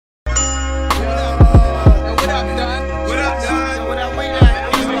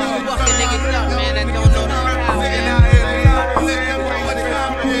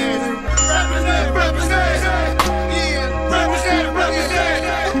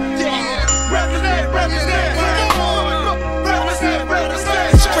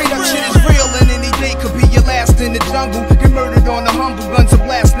jungle, get murdered on the humble. Guns and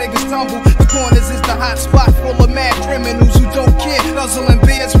blast, niggas tumble. The corners is the hot spot full of mad criminals who don't care. Nuzzling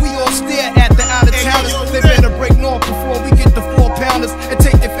beers, we all stare at the out-of-towners. They better break north before we get the 4-pounders and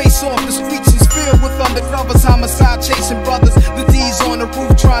take their face off. The streets is filled with undercovers, homicide chasing brothers. The D's on the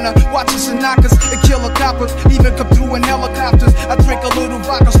roof trying to watch us and knock us and kill a coppers. Even come through in helicopters. I drink a little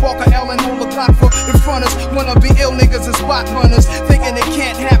vodka, spark a L and hold a clock for in front us. Wanna be ill niggas and spot runners, thinking it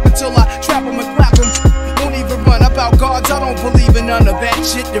can't happen till I trap them and clap them. Won't even run about guards, I don't believe in none of that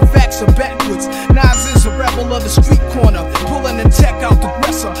shit. Your facts are backwards. Nas is a rebel of the street corner, pulling the tech out the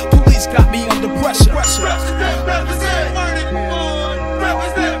dresser. Police got me under pressure. Represent, represent, represent,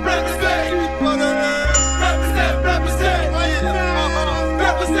 represent, represent,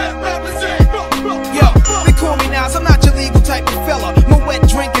 represent. Yo, they call me Nas, I'm not your legal type of fella. My wet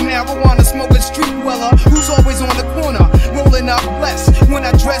drinking marijuana smoking street dweller who's always on the corner, rolling up less. When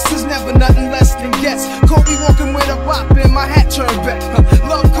I dress, there's never nothing less than guess. Kobe walking with a bop and my hat turned back.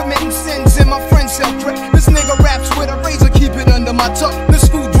 Love committing sins and my friends sell crack. This nigga raps with a razor, keep it under my tongue. The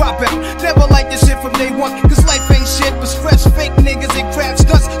school dropout, never like this shit from day one. Cause life ain't shit but fresh fake niggas and crap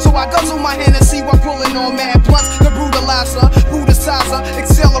stunts. So I guzzle my Hennessy while pulling on mad blunts. The brutalizer, brutalizer,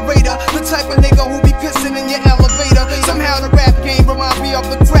 accelerator. The type of nigga who be pissing in your elevator. Somehow the rap game reminds me of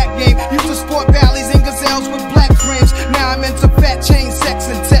the crack game. Used to sport valleys and gazelles with black frames. Now I'm into fat chain, sex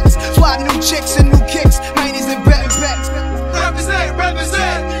and text. Fly new chicks and new kicks, 90s and bags. Represent,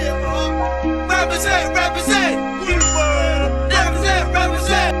 represent, represent, represent, represent, represent,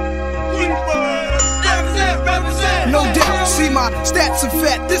 represent, represent. No doubt, see my stats are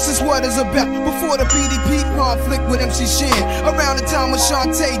fat, this is what it's about. Before the PDP conflict with MC Shan, around the time with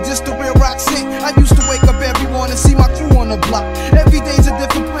Shantae, just the real rock scene. I used to wake up every morning, see my crew on the block. Every day's a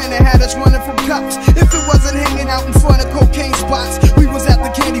different planet, had us running from cops. If it wasn't hanging out in front of cocaine spots, we was at the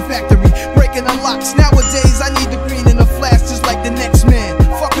candy factory, breaking the locks. Nowadays, I need the green in the flash, just like the next man.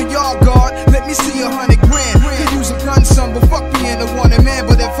 Fuck a yard guard, let me see 100 grand. Could use a gun, son, but fuck being a wanted man.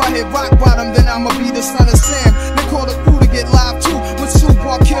 But if I hit rock bottom, then I'ma be the son of Sam. They call the crew to get live too. With Sue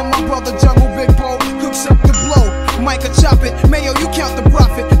Kim, my brother Jungle Big Bo, cooks up the blow. Micah chop it, Mayo, you count the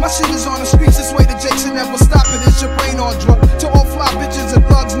profit. My shit is on the streets, this way the Jason never stop it. It's your brain on drug. To all fly bitches and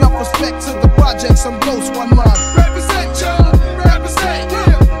thugs, enough respect to the projects. I'm close, one love. Represent, y'all, represent,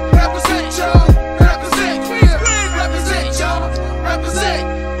 represent, y'all, represent, represent, y'all, represent,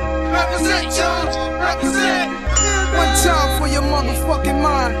 represent, y'all, represent. One time for your motherfucking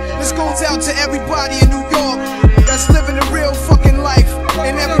mind. This goes out to everybody in New York that's living a real fucking life.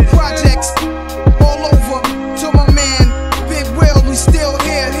 In every project, all over. To my man, Big Will, we still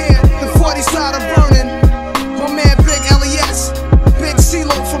here. The 40 side of burning. My man, Big LES. Big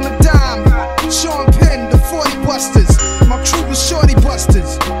CeeLo from the Dime. Sean Penn, the 40 Busters. My crew was Shorty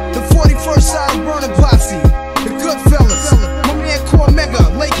Busters. The 41st side of burning posse. The Goodfellas. My man, Cormega,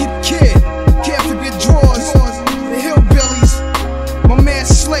 Lakey the Kid. Can't forget Drawers. The Hillbillies. My man,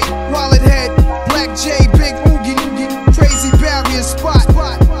 Slate, Wallet Head. Black J, Big Oogie, Crazy Barrier Spot.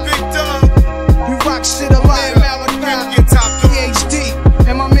 Big Dog, We rock shit a lot. PhD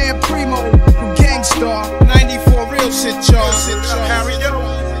and my man Primo from Gangstar. 94 real shit, y'all. Harry,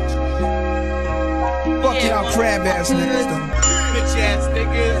 Fuck y'all crab ass niggas though. bitch ass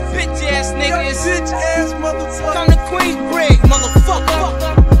niggas, Bitch ass niggas. Bitch ass motherfucker. Come to Queensbridge, motherfucker.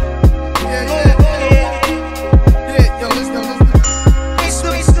 Yeah, yo, let's go. It's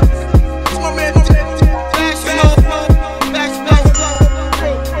my man.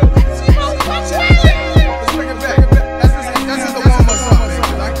 Let's bring it back. That's the warm us up,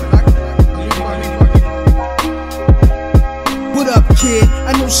 man. What up, kid?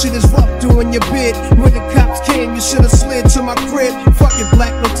 I know shit is rough doing your bid. When the cops came, you should've slid to my crib. Fucking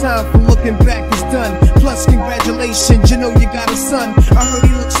black, no time for looking back, it's done. Plus, congratulations, you know you got a son. I heard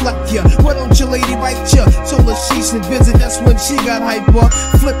he looks like ya. Why don't your lady write ya? Told her she should visit, that's when she got hyper.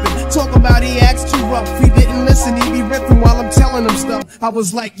 Flipping, talking about he acts too rough. He didn't listen, he be ripping while I'm telling him stuff. I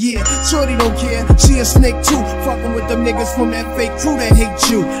was like, yeah, shorty don't care, she a snake too. Fucking with them niggas from that fake crew that hate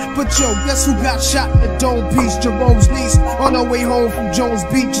you. But yo, guess who got shot in the Dome Beach? Jerome's niece, on her way home from Jones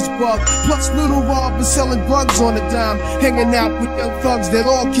Beach is bugged. Plus Little Rob was selling drugs on the dime. Hanging out with young thugs that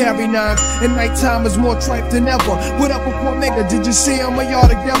all carry nines. And nighttime is more tripe than ever. What up with Cormega? Did you see him or y'all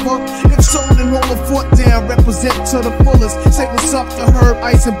together? If so, then hold the fort down, represent to the fullest. Say what's up to Herb,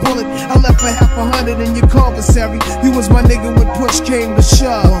 Ice and Bullet. I left for half 100 in your commissary. You was my nigga when push came to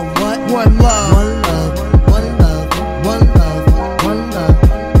shove. One love. One love, one love, one love, one love, one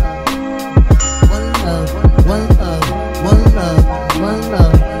love, one love, one love, one love, one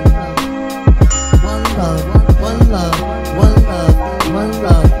love, one love, one love, one love, one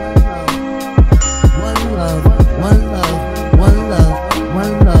love, one love, one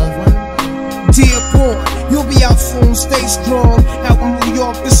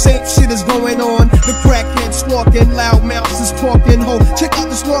going on. The crackhead stalking, loud mouths is talking. Ho, check out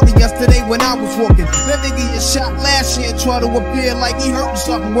the story yesterday when I was walking. That nigga get shot last year, try to appear like he hurt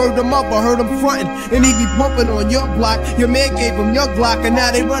something. Word him up, I heard him frontin', and he be bumping on your block. Your man gave him your Glock, and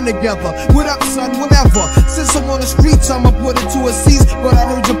now they run together. What up, son? Whatever. Since I'm on the streets, I'ma put it to a cease. But I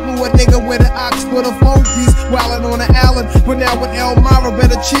heard you blew a nigga with an ox with a phone piece, wildin' on the island. But now with Elmira,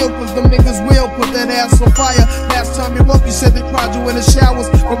 better chill, cause them niggas will put that ass on fire. Last time you woke, you said they cried you in the showers.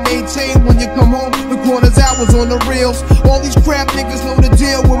 But maintain when you come home, the corner's hours on the reels. All these crap niggas know the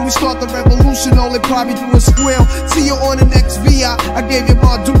deal. When we start the revolution, all they probably do is squeal. See you on the next VI. I gave you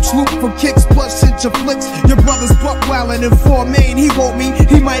my Duke's loop for kicks, plus hit your flicks. Your brother's buck wildin' in 4 Main. He won't me,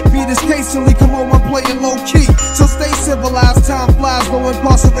 he might be this case till he come home. I'm playing low key. So stay civilized, time flies, no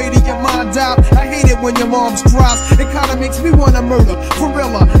incarcerated, your mind out. I hate it when your mom's cries. It kinda makes me wanna murder. For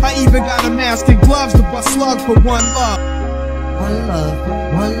real, I even got a mask and gloves to bust slugs for one love. One love,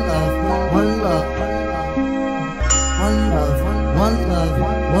 one love, one love. One love, one love,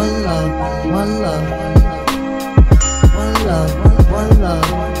 one love, one love. One love, one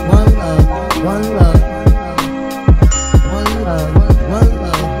love, one love, one love. One love, one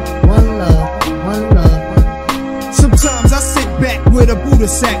love, one love, one love. Sometimes I sit back with a Buddha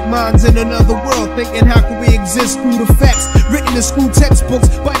sack, minds in another world, thinking how can we exist through the facts written in school textbooks,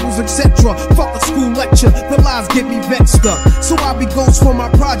 Bibles, etc. Fuck a school lecture, the lies get me vexed up. So I be ghost for my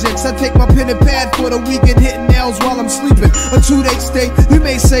projects. I take my pen and pad for the weekend, hitting nails while I'm sleeping. A 2-day stay, you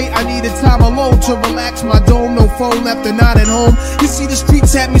may say I needed time alone to relax my dome. No phone left and not at home. You see the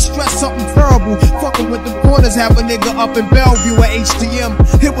streets had me stressed, something terrible. Fucking with the corners, have a nigga up in Bellevue at HTM.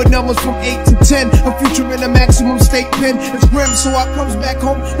 Hit with numbers from 8 to 10, a future in a maximum state pen. It's grim, so I comes back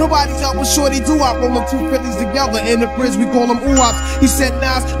home. Nobody's out with shorty do. I roll 2 Phillies together in the bridge, we call them ooh-ops. He said,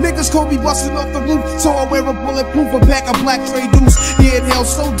 Nas, niggas call me busting off the roof, so I wear a bulletproof, a pack of black tray deuce. He inhaled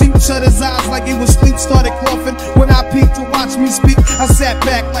so deep, shut his eyes like he was sleep, started coughing. When I peeked to watch me speak, I sat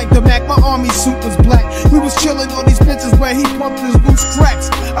back like the Mac, my army suit was black. We was chilling on these benches where he pumped his loose cracks.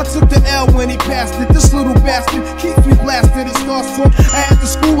 I took the L when he passed it, this little bastard keeps me blasted, it starts from. I had to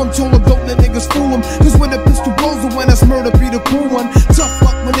school him, told him don't let niggas fool him, cause when the pistol blows, the when that's murder be the cool one. Tough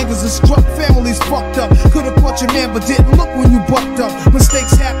luck when niggas are struck, families fucked up. Could've caught your man but didn't look when you bucked up.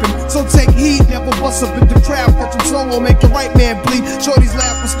 Mistakes happen, so take heed, never bust up in the crowd. Catch him solo, make the right man bleed. Shorty's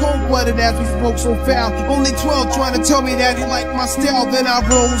laugh was cold-blooded as we spoke so foul. Only 12 trying to tell me that he liked my style. Then I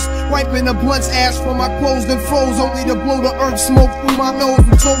rose, wiping the blunt's ash from my clothes, then froze, only to blow the earth smoke through my nose.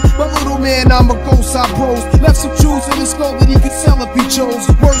 And told my little man I'm a ghost, I pros. Left some jewels in his skull that he could sell if he chose.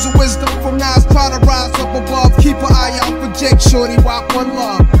 Words of wisdom from Nas, try to rise up above. Keep an eye out for Jake, shorty, rock one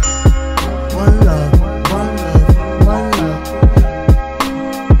love. One love, one love, one love.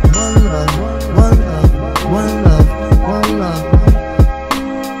 One love, one love, one love, one love.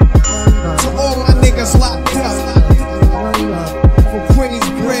 To all my niggas locked up, One love, from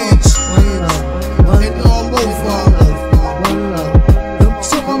Queensbridge one love, and all over. one love,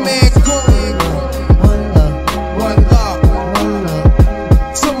 To my man Corey, one love, one love. one love,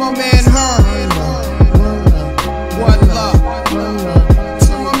 To my man Herb, one love, one love. one love,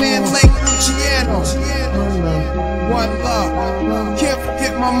 To my man Lake Luciano, one love, one love. Can't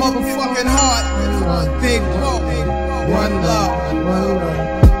forget my motherfucking heart, Big Bo, one love. one love,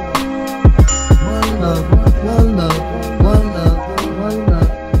 one love, one love, one love, one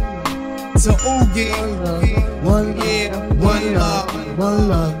love. To Oogie, One love, yeah, one love. one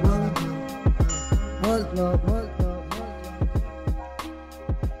love, one love, one love.